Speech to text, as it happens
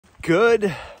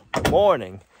Good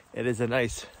morning. It is a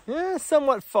nice,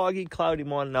 somewhat foggy, cloudy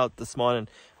morning out this morning.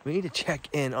 We need to check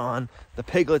in on the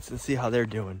piglets and see how they're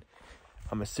doing.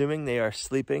 I'm assuming they are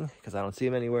sleeping because I don't see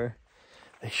them anywhere.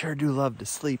 They sure do love to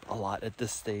sleep a lot at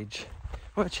this stage.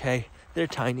 Which, hey, they're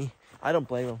tiny. I don't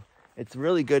blame them. It's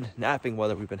really good napping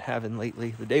weather we've been having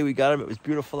lately. The day we got them, it was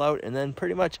beautiful out. And then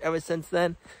pretty much ever since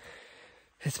then,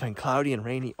 it's been cloudy and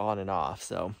rainy on and off.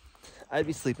 So I'd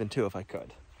be sleeping too if I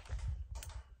could.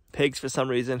 Pigs, for some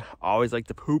reason, always like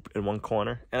to poop in one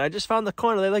corner. And I just found the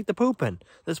corner they like to poop in.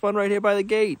 This one right here by the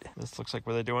gate. This looks like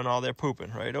where they're doing all their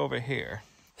pooping, right over here.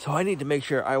 So I need to make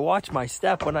sure I watch my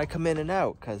step when I come in and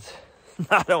out, because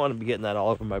I don't want to be getting that all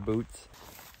over my boots.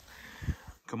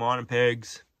 Come on,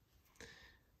 pigs.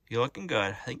 You're looking good.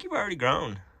 I think you've already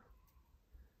grown.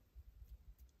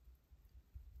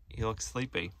 You look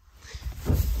sleepy.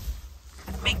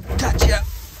 Let me touch you.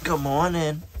 Good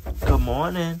morning. Good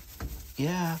morning.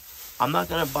 Yeah, I'm not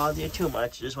going to bother you too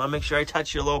much. Just want to make sure I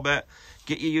touch you a little bit.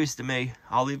 Get you used to me.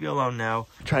 I'll leave you alone now.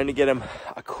 I'm trying to get him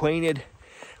acquainted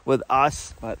with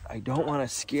us, but I don't want to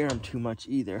scare them too much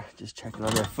either. Just checking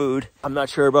on their food. I'm not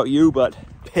sure about you, but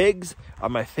pigs are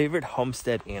my favorite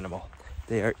homestead animal.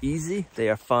 They are easy, they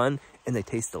are fun, and they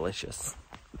taste delicious.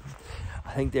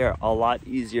 I think they're a lot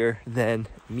easier than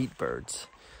meat birds.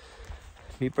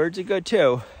 Meat birds are good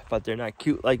too, but they're not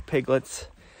cute like piglets.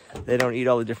 They don't eat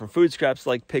all the different food scraps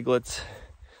like piglets.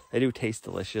 They do taste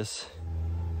delicious.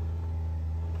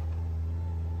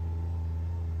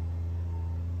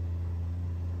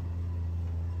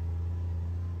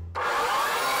 All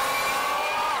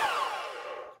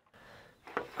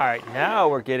right, now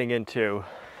we're getting into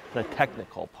the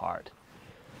technical part.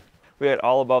 We had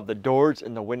all above the doors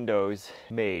and the windows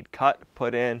made, cut,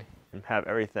 put in, and have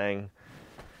everything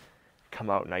come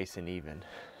out nice and even.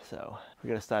 So we're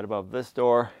gonna start above this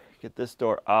door, get this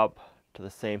door up to the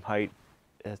same height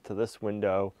as to this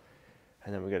window,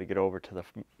 and then we gotta get over to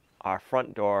our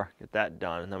front door, get that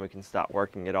done, and then we can start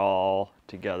working it all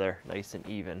together nice and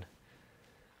even.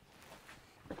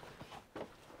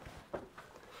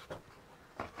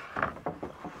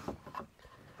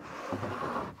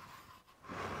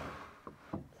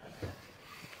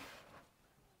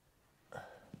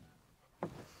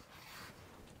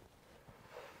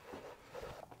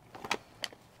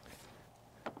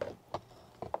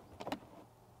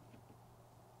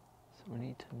 We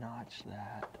need to notch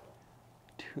that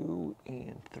 2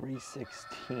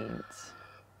 3/16.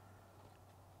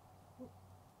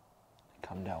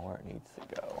 Come down where it needs to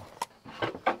go.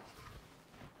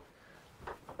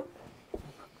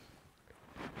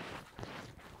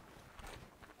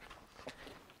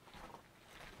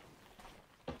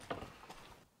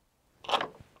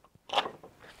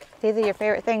 These are your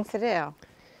favorite things to do.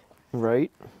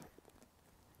 Right.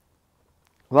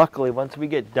 Luckily, once we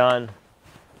get done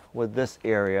with this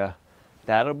area,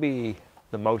 that'll be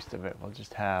the most of it. We'll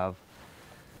just have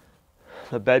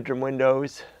the bedroom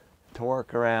windows to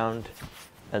work around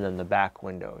and then the back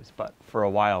windows. But for a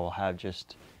while, we'll have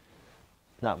just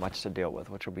not much to deal with,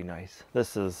 which will be nice.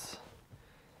 This is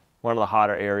one of the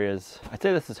hotter areas. I'd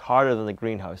say this is harder than the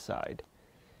greenhouse side,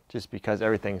 just because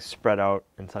everything's spread out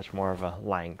in such more of a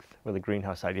length. With the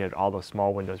greenhouse side, you had all those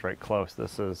small windows right close.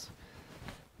 This is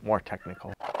more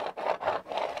technical.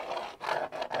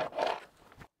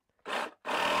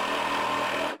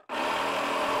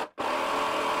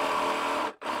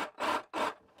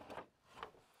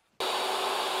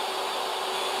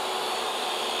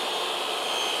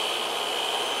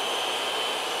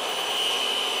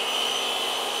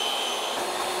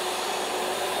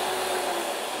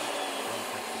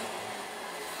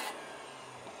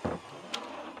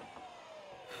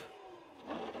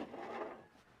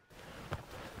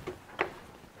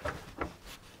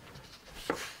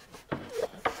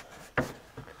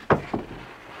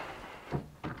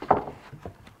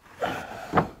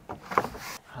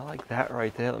 That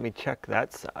right there, let me check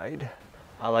that side.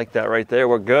 I like that right there,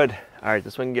 we're good. All right,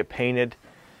 this one can get painted.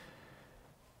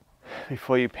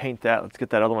 Before you paint that, let's get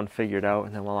that other one figured out,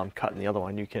 and then while I'm cutting the other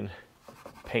one, you can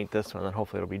paint this one, and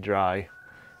hopefully it'll be dry,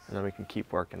 and then we can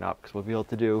keep working up, because we'll be able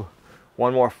to do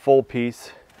one more full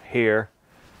piece here,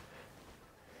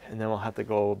 and then we'll have to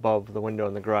go above the window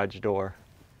in the garage door.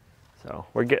 So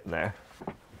we're getting there.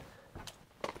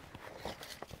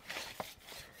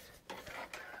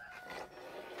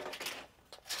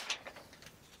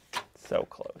 So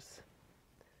close.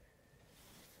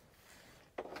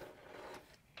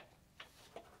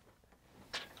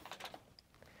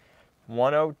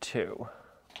 $102.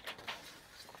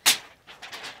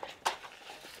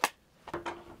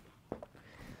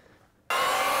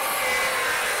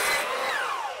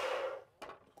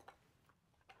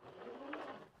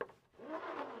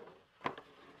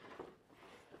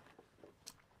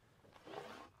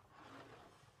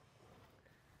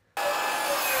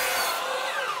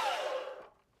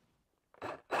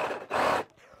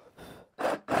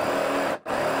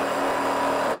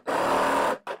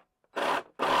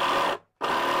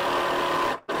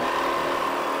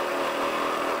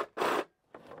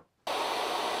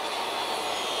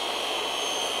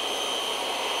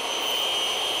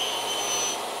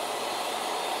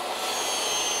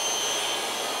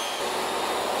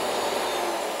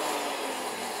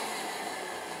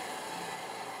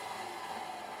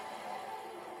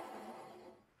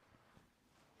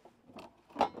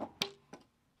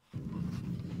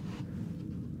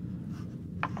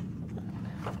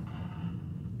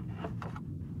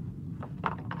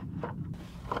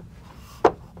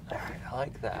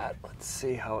 that. Let's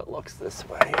see how it looks this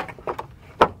way.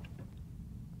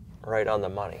 Right on the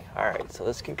money. All right, so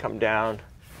this can come down.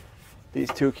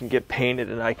 These two can get painted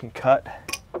and I can cut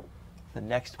the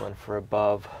next one for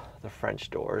above the French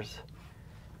doors.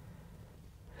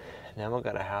 And then we're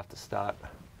gonna have to start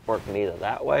working either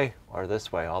that way or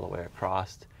this way all the way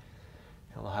across.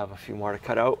 And we'll have a few more to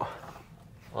cut out.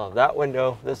 We'll have that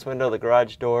window, this window, the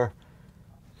garage door,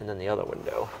 and then the other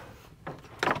window.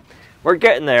 We're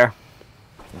getting there.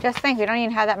 Just think, we don't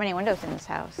even have that many windows in this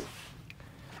house.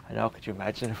 I know, could you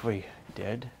imagine if we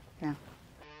did? No.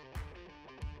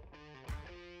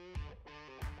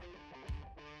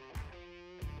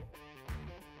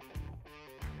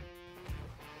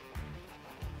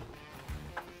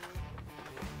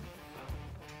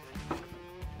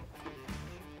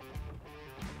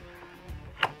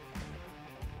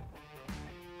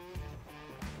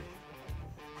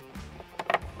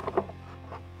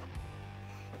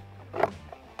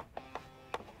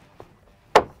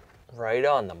 Right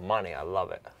on the money. I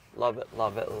love it. Love it,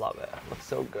 love it, love it. Looks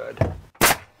so good.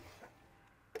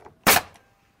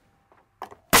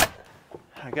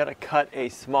 I gotta cut a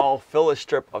small filler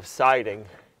strip of siding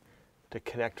to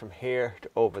connect from here to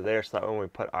over there so that when we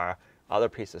put our other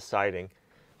piece of siding,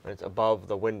 when it's above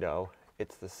the window,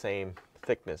 it's the same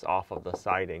thickness off of the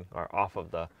siding or off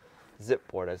of the zip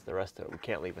board as the rest of it. We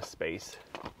can't leave a space.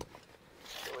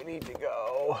 So we need to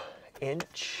go 1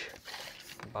 inch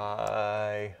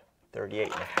by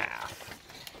 38.5.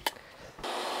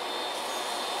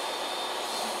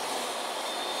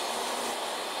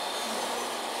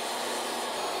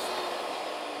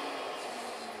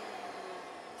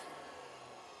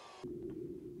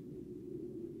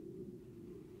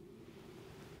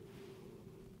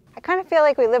 I kind of feel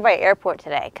like we live by airport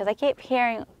today because I keep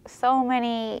hearing so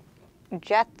many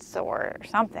jets or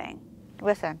something.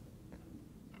 Listen.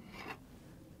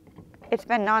 It's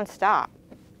been nonstop.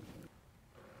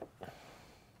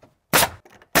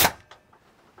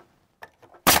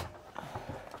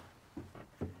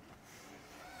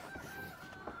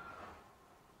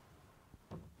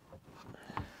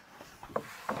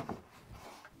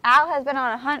 Al has been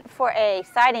on a hunt for a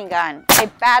siding gun, a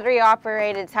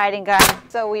battery-operated siding gun,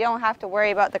 so we don't have to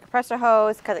worry about the compressor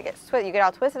hose because it gets you get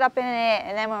all twisted up in it,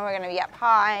 and then when we're going to be up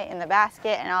high in the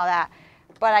basket and all that.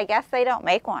 But I guess they don't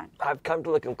make one. I've come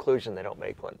to the conclusion they don't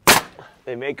make one.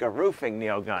 They make a roofing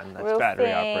nail gun that's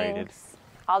battery-operated.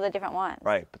 All the different ones.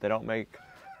 Right, but they don't make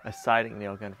a siding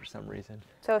nail gun for some reason.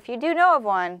 So if you do know of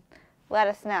one, let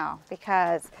us know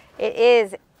because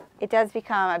it does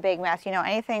become a big mess. You know,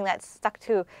 anything that's stuck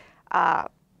to a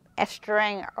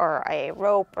string or a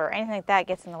rope or anything like that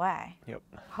gets in the way. Yep.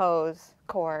 Hose,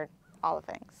 cord, all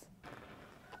the things.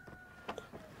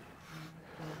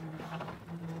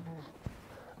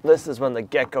 This is when the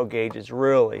gecko gauges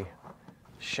really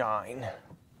shine.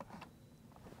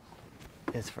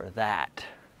 Is for that.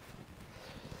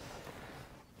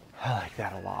 I like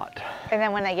that a lot. And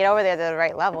then when they get over there, they're the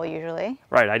right level usually.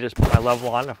 Right, I just put my level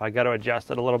on. If I got to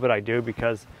adjust it a little bit, I do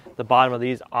because the bottom of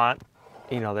these aren't,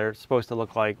 you know, they're supposed to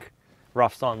look like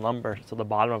rough sawn lumber. So the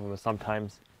bottom of them is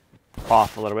sometimes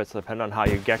off a little bit. So depending on how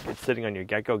it's sitting on your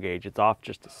gecko gauge, it's off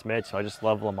just a smidge. So I just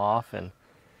level them off and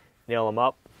nail them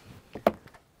up.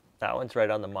 That one's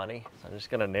right on the money. So I'm just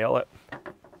gonna nail it.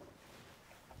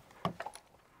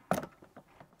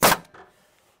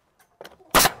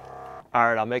 All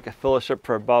right, I'll make a filler strip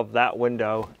for above that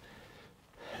window,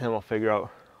 and then we'll figure out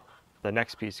the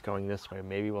next piece going this way.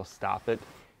 Maybe we'll stop it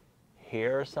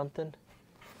here or something.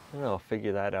 I don't know, I'll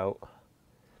figure that out.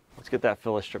 Let's get that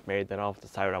filler strip made, then I'll have to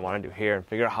decide what I want to do here and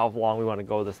figure out how long we want to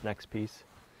go this next piece.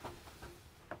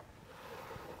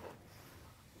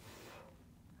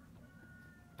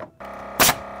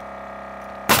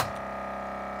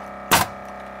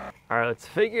 All right, let's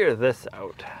figure this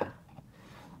out.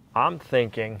 I'm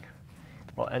thinking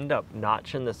we'll end up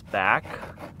notching this back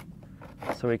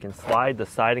so we can slide the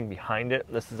siding behind it.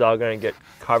 This is all going to get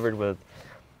covered with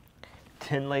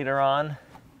tin later on.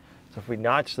 So if we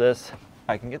notch this,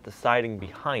 I can get the siding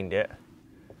behind it.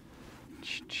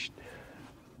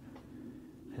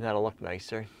 And that'll look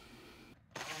nicer.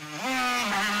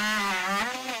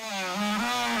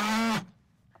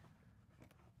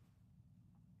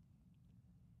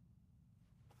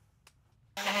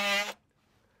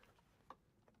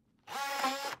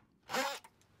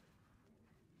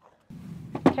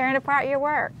 Tearing apart your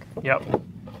work. Yep.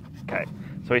 Okay.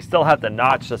 So we still have to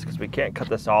notch this because we can't cut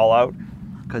this all out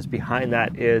because behind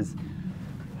that is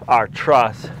our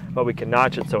truss, but we can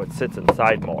notch it so it sits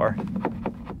inside more.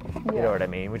 Yeah. You know what I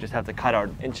mean? We just have to cut out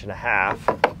 1.5 inches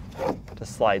to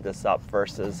slide this up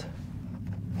versus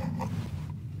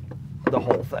the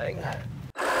whole thing.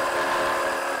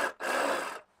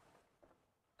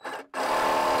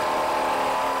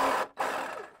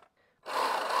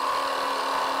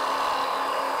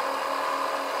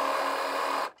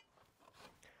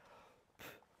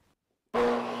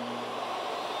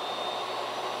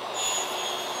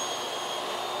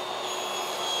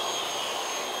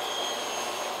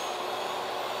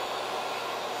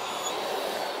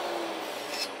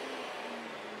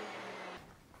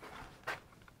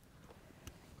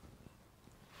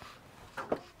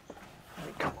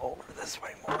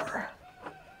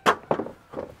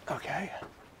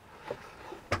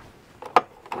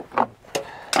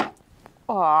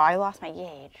 Oh, I lost my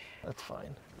gauge. That's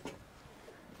fine.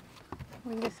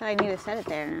 We just said I need to set it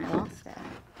there and I lost it.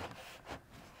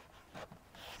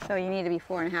 So you need to be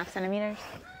 4.5 centimeters?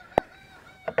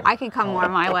 I can come more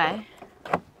my way.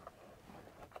 I'm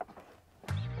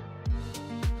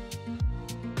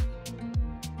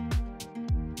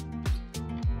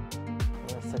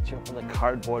gonna set you up on the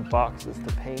cardboard boxes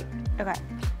to paint. Okay.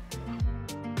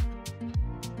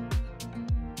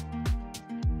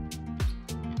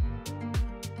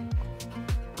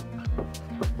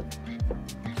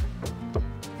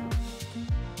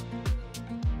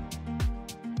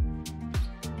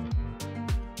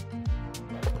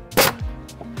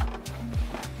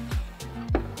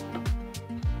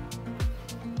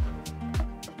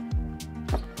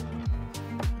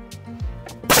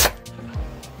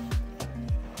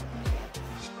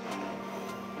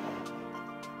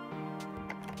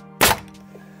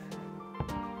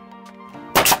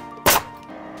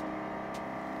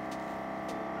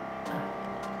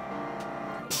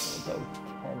 Go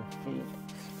 10 feet.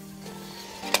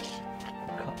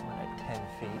 Cut one at 10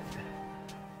 feet.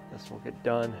 This will get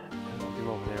done and we'll be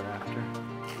over there after.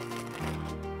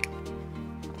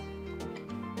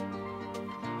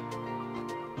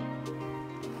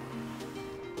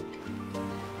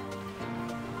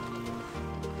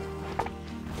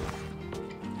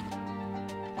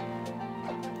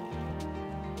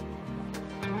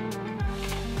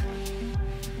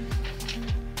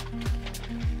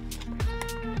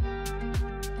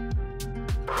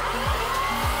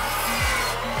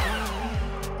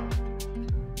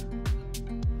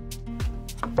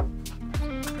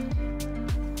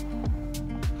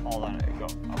 Hold on, there you go.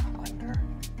 Up under.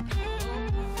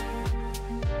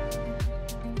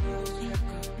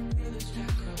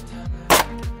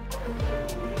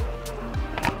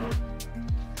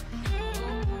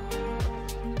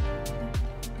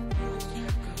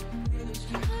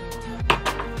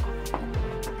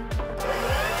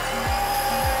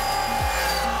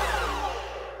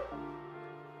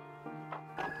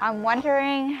 I'm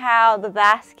wondering how the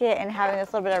basket and having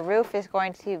this little bit of roof is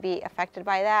going to be affected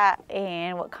by that,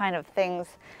 and what kind of things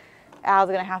Al's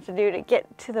gonna have to do to get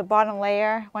to the bottom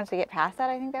layer. Once we get past that,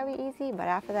 I think that'll be easy, but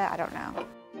after that, I don't know.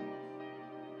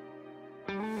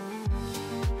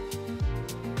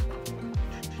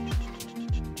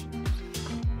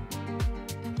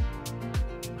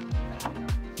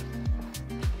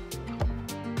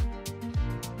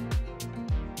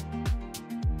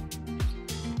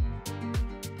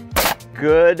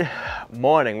 Good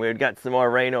morning. We had got some more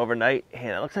rain overnight and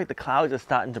it looks like the clouds are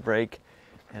starting to break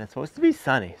and it's supposed to be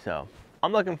sunny, so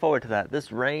I'm looking forward to that.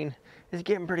 This rain is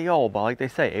getting pretty old, but like they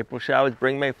say, April showers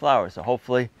bring May flowers, so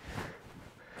hopefully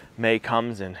May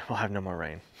comes and we'll have no more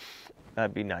rain.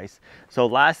 That'd be nice. So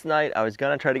last night I was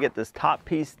gonna try to get this top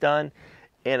piece done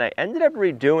and I ended up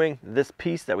redoing this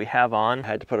piece that we have on. I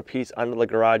had to put a piece under the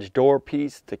garage door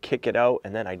piece to kick it out,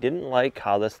 and then I didn't like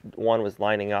how this one was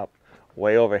lining up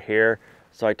way over here,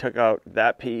 so I took out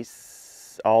that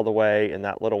piece all the way and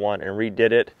that little one and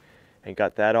redid it and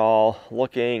got that all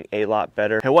looking a lot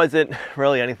better. It wasn't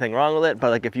really anything wrong with it,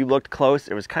 but like if you looked close,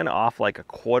 it was kind of off like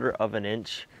 1/4 of an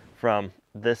inch from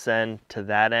this end to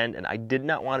that end, and I did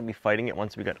not want to be fighting it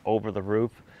once we got over the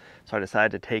roof, so I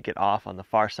decided to take it off on the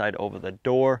far side over the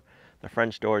door, the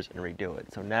French doors, and redo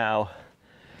it. So now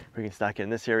we can start getting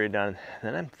this area done.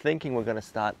 Then I'm thinking we're going to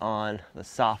start on the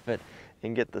soffit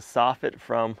and get the soffit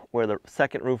from where the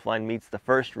second roof line meets the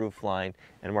first roof line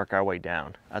and work our way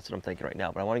down. That's what I'm thinking right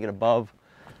now, but I want to get above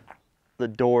the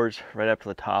doors right up to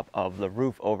the top of the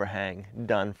roof overhang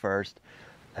done first,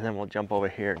 and then we'll jump over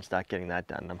here and start getting that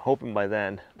done. I'm hoping by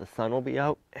then the sun will be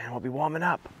out and we'll be warming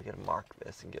up. We're gonna mark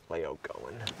this and get layout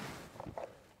going.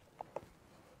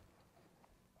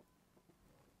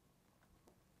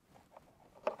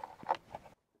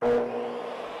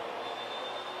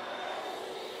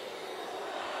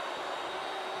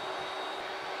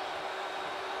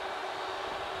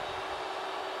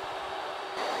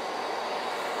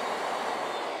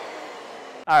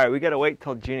 All right, we gotta wait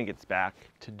till Gina gets back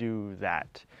to do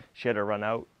that. She had to run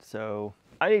out, so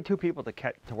I need 2 people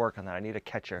to work on that. I need a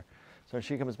catcher. So when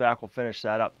she comes back, we'll finish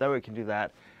that up. Then we can do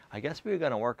that. I guess we were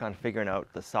gonna work on figuring out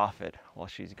the soffit while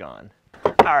she's gone.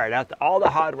 All right, after all the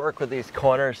hard work with these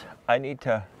corners, I need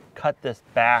to cut this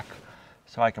back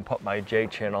so I can put my J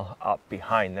channel up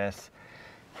behind this,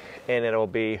 and it'll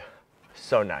be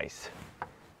so nice.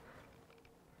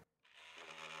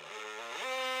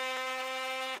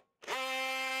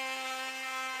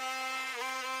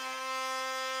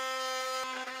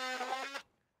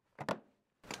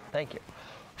 Thank you.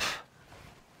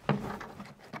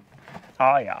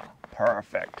 Oh yeah,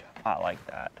 perfect. I like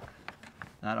that.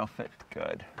 That'll fit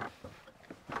good.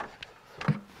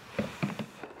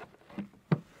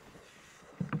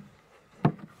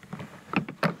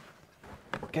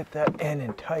 Get that in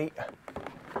and tight,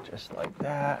 just like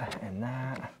that and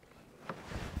that.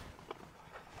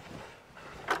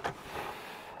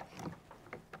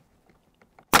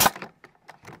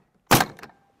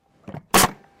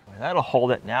 That'll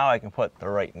hold it. Now I can put the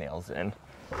right nails in.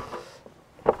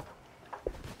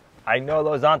 I know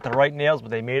those aren't the right nails,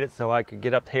 but they made it so I could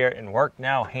get up here and work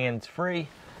now hands-free.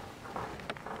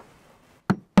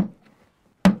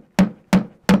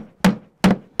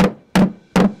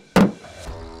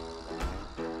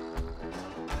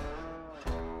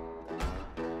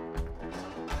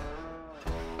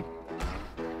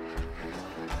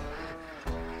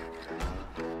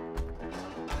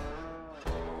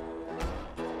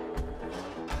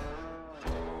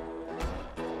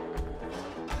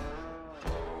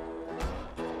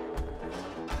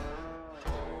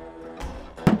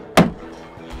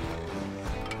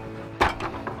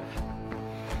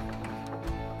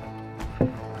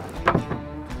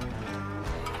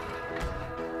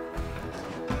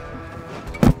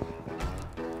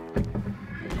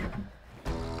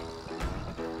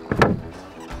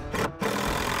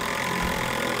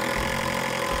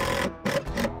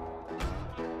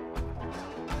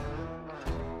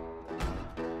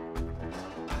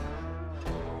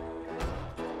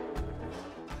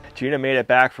 Gina made it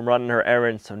back from running her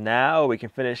errands, so now we can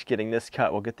finish getting this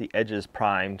cut. We'll get the edges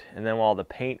primed, and then while the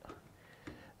paint,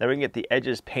 then we can get the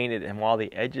edges painted, and while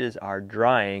the edges are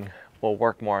drying, we'll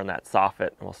work more on that soffit,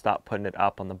 and we'll stop putting it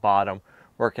up on the bottom,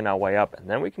 working our way up, and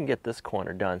then we can get this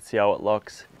corner done, see how it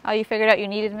looks. Oh, you figured out you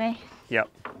needed me? Yep.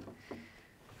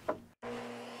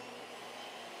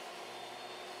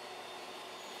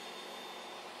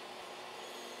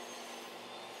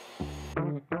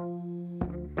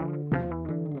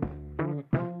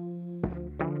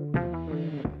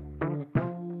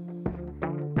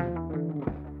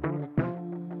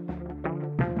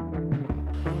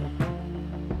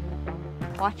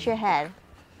 Watch your head.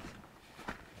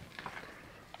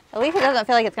 At least it doesn't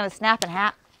feel like it's going to snap in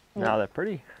half. No, they're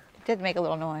pretty. It did make a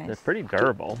little noise. They're pretty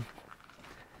durable.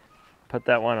 Put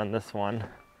that one on this one.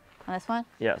 On this one?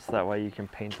 Yes, that way you can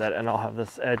paint that, and I'll have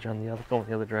this edge on the other, going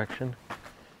the other direction.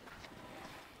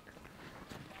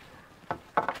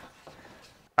 All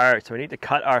right, so we need to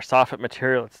cut our soffit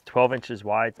material. It's 12 inches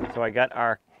wide. So I got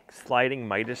our sliding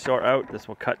miter saw out. This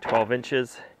will cut 12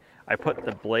 inches. I put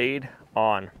the blade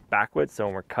on backwards, so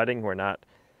when we're cutting, we're not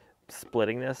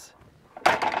splitting this.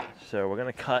 So we're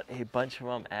gonna cut a bunch of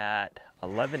them at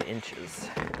 11 inches.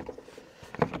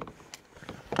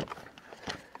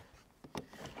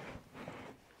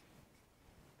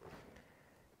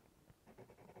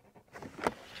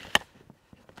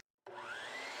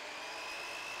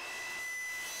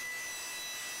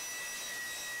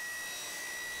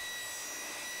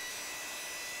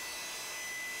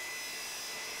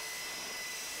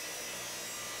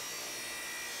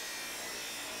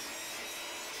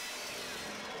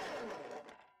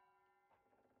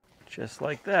 Just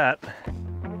like that.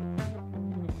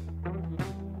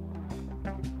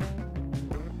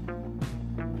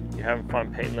 You having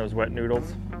fun painting those wet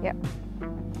noodles? Yep.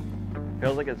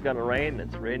 Feels like it's gonna rain.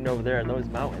 It's raining over there in those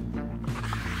mountains.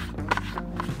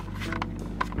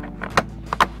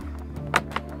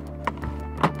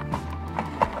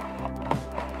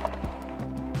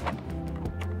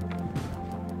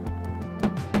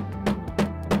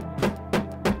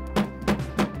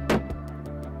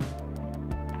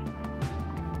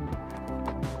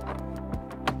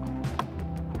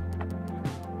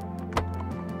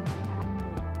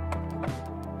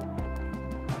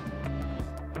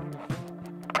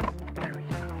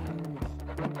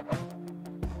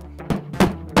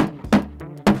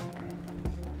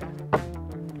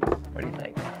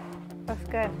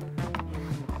 Good.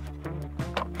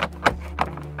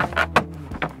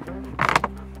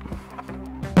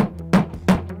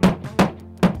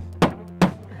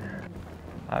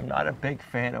 I'm not a big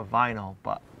fan of vinyl,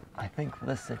 but I think for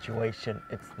this situation,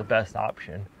 it's the best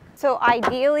option. So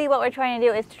ideally what we're trying to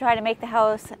do is to try to make the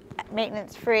house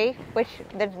maintenance free, which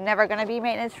there's never going to be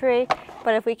maintenance free,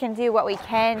 but if we can do what we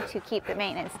can to keep the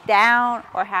maintenance down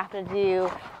or have to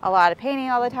do a lot of painting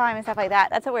all the time and stuff like that,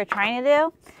 that's what we're trying to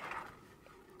do.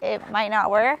 It might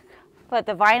not work, but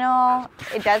the vinyl,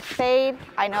 it does fade.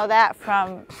 I know that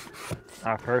from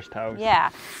our first house.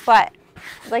 Yeah, but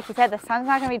like you said, the sun's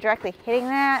not going to be directly hitting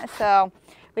that, so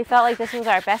we felt like this was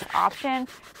our best option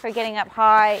for getting up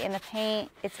high in the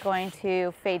paint. It's going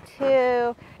to fade too.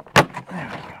 There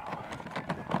we go.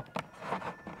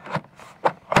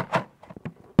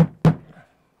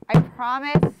 I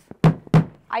promise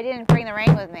I didn't bring the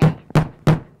rain with me.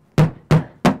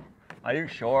 Are you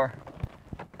sure?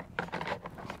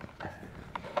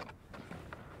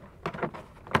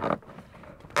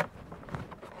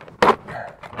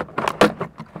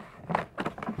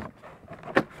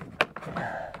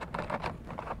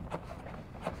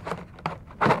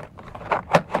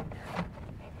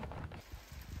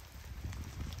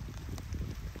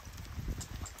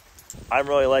 I'm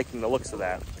really liking the looks of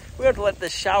that. We have to let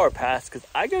this shower pass because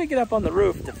I gotta get up on the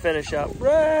roof to finish up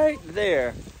right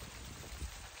there.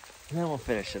 And then we'll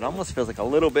finish it. Almost feels like a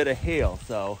little bit of hail.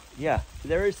 So yeah,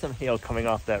 there is some hail coming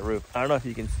off that roof. I don't know if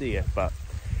you can see it, but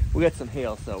we got some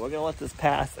hail. So we're gonna let this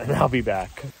pass and I'll be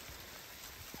back.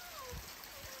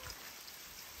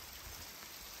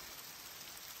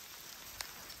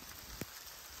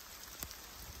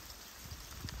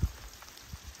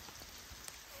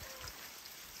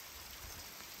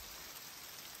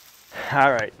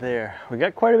 All right, there. We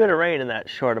got quite a bit of rain in that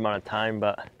short amount of time,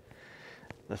 but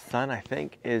the sun, I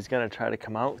think, is gonna try to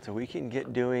come out so we can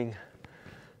get doing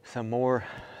some more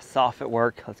soffit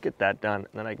work. Let's get that done, and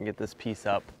then I can get this piece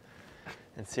up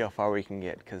and see how far we can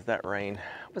get, because that rain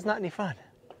was not any fun.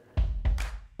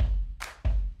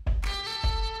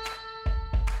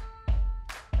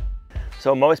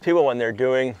 So most people, when they're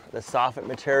doing the soffit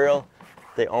material,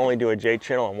 they only do a J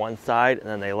channel on one side, and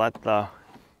then they let the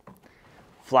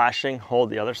flashing hold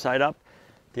the other side up.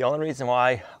 The only reason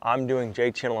why I'm doing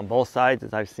J channel on both sides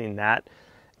is I've seen that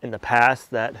in the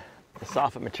past, that the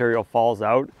soffit material falls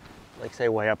out, like say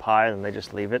way up high, and they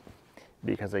just leave it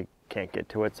because they can't get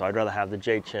to it. So I'd rather have the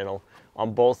J channel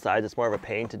on both sides. It's more of a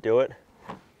pain to do it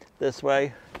this way,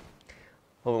 a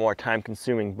little bit more time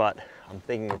consuming, but I'm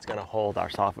thinking it's gonna hold our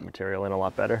soffit material in a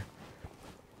lot better.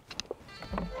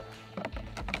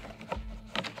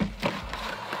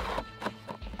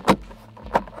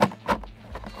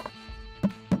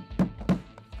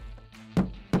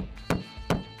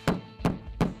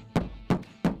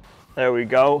 There we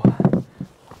go.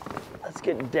 Let's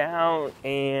get down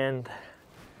and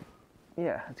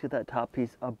yeah, let's get that top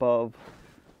piece above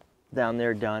down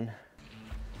there done.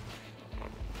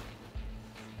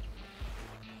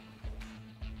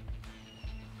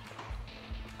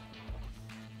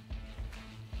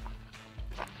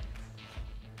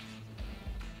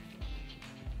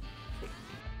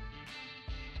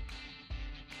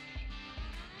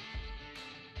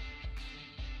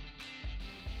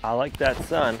 I like that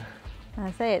sun. I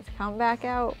say it's come back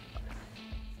out.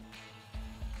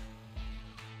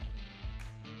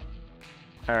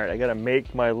 All right, I gotta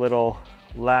make my little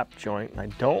lap joint. I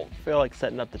don't feel like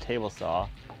setting up the table saw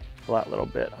for that little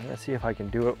bit. I'm gonna see if I can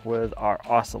do it with our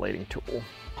oscillating tool.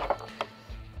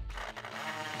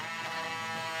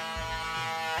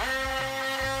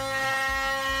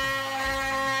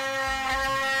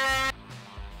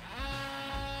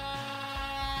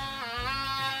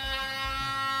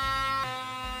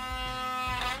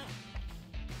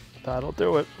 That'll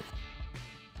do it.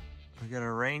 We got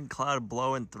a rain cloud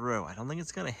blowing through. I don't think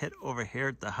it's gonna hit over here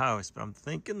at the house, but I'm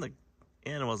thinking the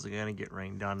animals are gonna get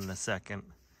rained on in a second.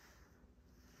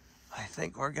 I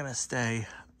think we're gonna stay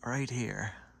right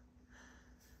here.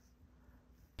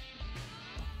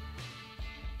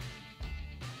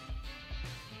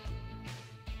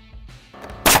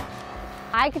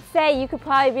 I could say you could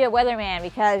probably be a weatherman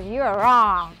because you are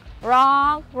wrong.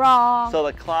 Wrong, wrong. So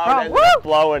the cloud ended up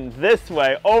blowing this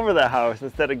way over the house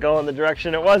instead of going the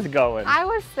direction it was going. I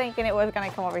was thinking it was going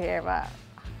to come over here, but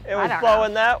it was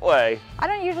blowing that way. I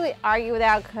don't usually argue with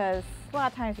that because a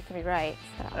lot of times you can be right.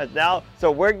 So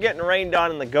we're getting rained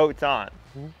on and the goat's on.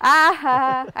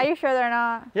 Are you sure they're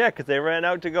not? Yeah, because they ran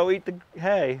out to go eat the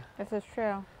hay. This is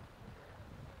true.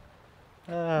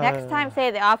 Next time, say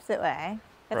it the opposite way.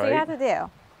 That's what you have to do.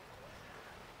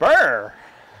 Brr!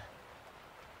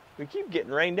 We keep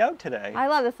getting rained out today. I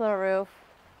love this little roof.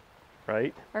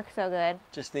 Right? Works so good.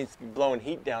 Just needs to be blowing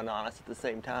heat down on us at the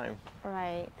same time.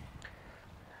 Right.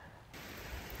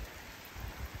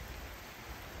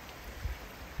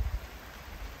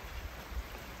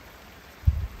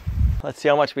 Let's see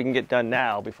how much we can get done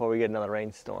now before we get another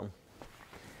rainstorm.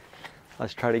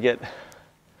 Let's try to get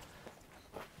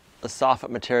the soffit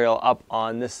material up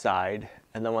on this side,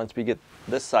 and then once we get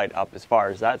this side up as far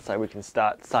as that side, we can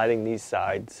start siding these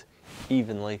sides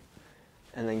evenly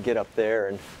and then get up there.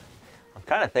 And I'm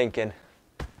kind of thinking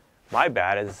my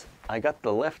bad is I got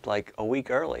the lift like a week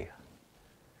early,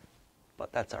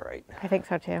 but that's all right. I think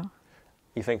so too.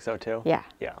 You think so too? Yeah.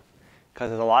 Yeah,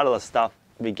 because there's a lot of the stuff,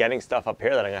 beginning stuff up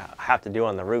here that I'm gonna have to do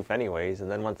on the roof anyways, and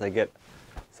then once I get,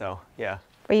 so yeah.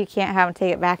 But you can't have them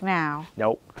take it back now.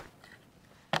 Nope.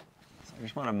 So I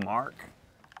just want to mark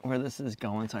where this is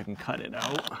going so I can cut it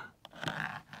out.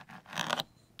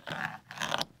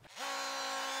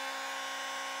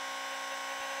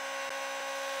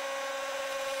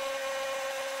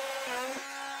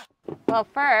 Well,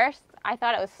 first, I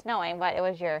thought it was snowing, but it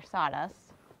was your sawdust.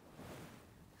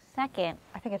 Second,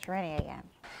 I think it's raining again.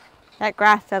 That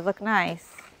grass does look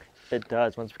nice. It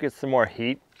does. Once we get some more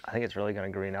heat, I think it's really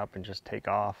going to green up and just take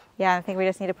off. Yeah, I think we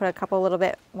just need to put a little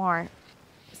bit more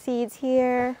seeds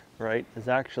here. Right. There's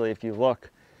actually, if you look,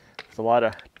 there's a lot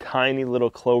of tiny little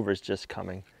clovers just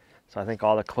coming. So I think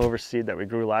all the clover seed that we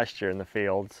grew last year in the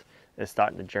fields is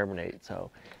starting to germinate.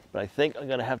 So, but I think I'm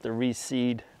going to have to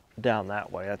reseed down that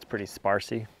way. That's pretty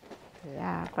sparsy.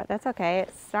 Yeah, but that's okay.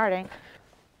 It's starting.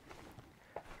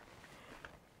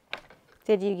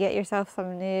 Did you get yourself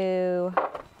some new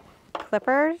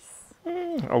clippers?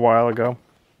 A while ago.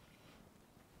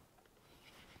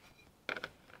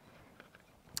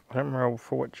 I don't remember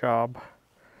for what job.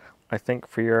 I think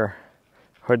for your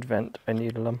hood vent I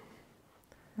needed them.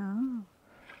 Oh.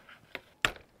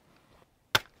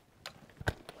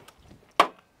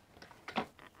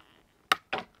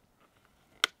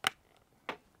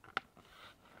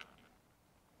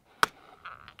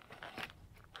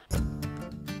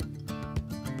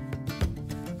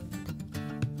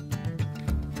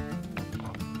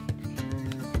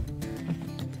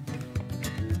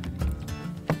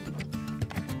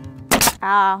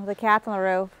 Oh, the cat's on the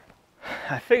roof.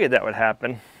 I figured that would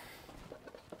happen.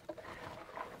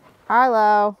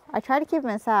 Arlo, I tried to keep him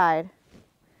inside.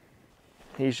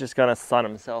 He's just gonna sun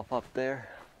himself up there.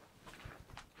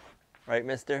 Right,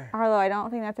 mister? Arlo, I don't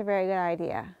think that's a very good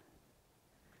idea.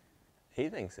 He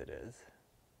thinks it is.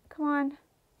 Come on.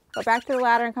 Go back to the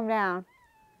ladder and come down.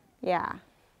 Yeah.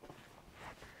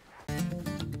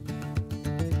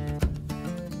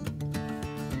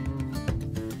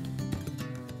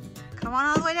 Come on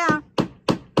all the way down.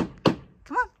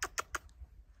 Come on.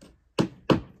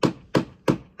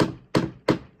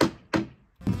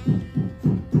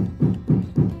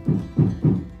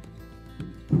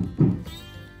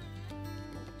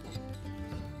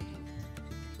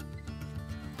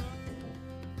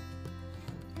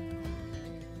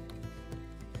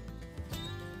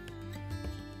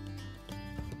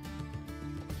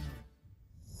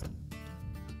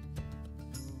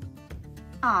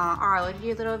 Aw, Arlo, did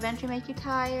your little adventure make you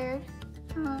tired?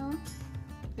 Aw,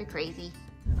 you're crazy.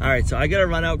 All right, so I gotta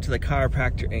run out to the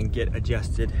chiropractor and get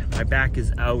adjusted. My back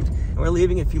is out, and we're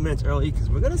leaving a few minutes early because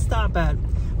we're gonna stop at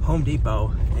Home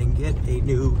Depot and get a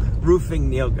new roofing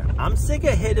nail gun. I'm sick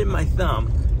of hitting my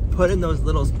thumb, putting those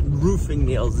little roofing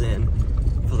nails in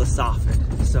for the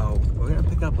soffit. So we're gonna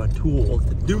pick up a tool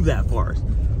to do that for us.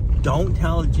 Don't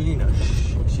tell Gina,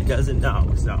 shh, she doesn't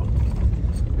know, so.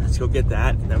 Let's go get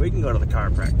that, and then we can go to the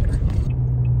chiropractor.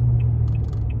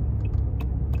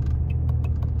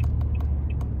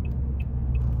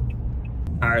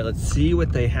 All right, let's see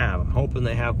what they have. I'm hoping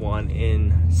they have one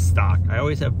in stock. I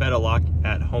always have better luck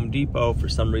at Home Depot for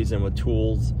some reason with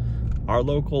tools. Our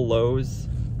local Lowe's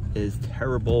is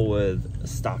terrible with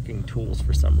stocking tools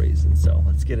for some reason. So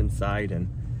let's get inside and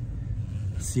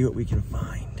see what we can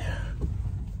find.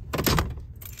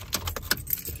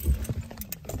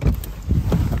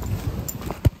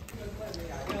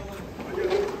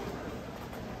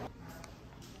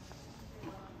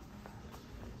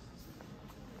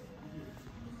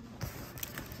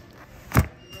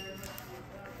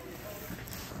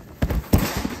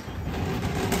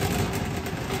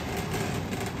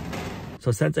 So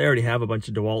since I already have a bunch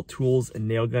of DeWalt tools and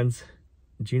nail guns,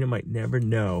 Gina might never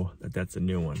know that that's a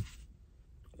new one.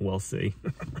 We'll see.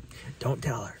 Don't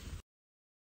tell her.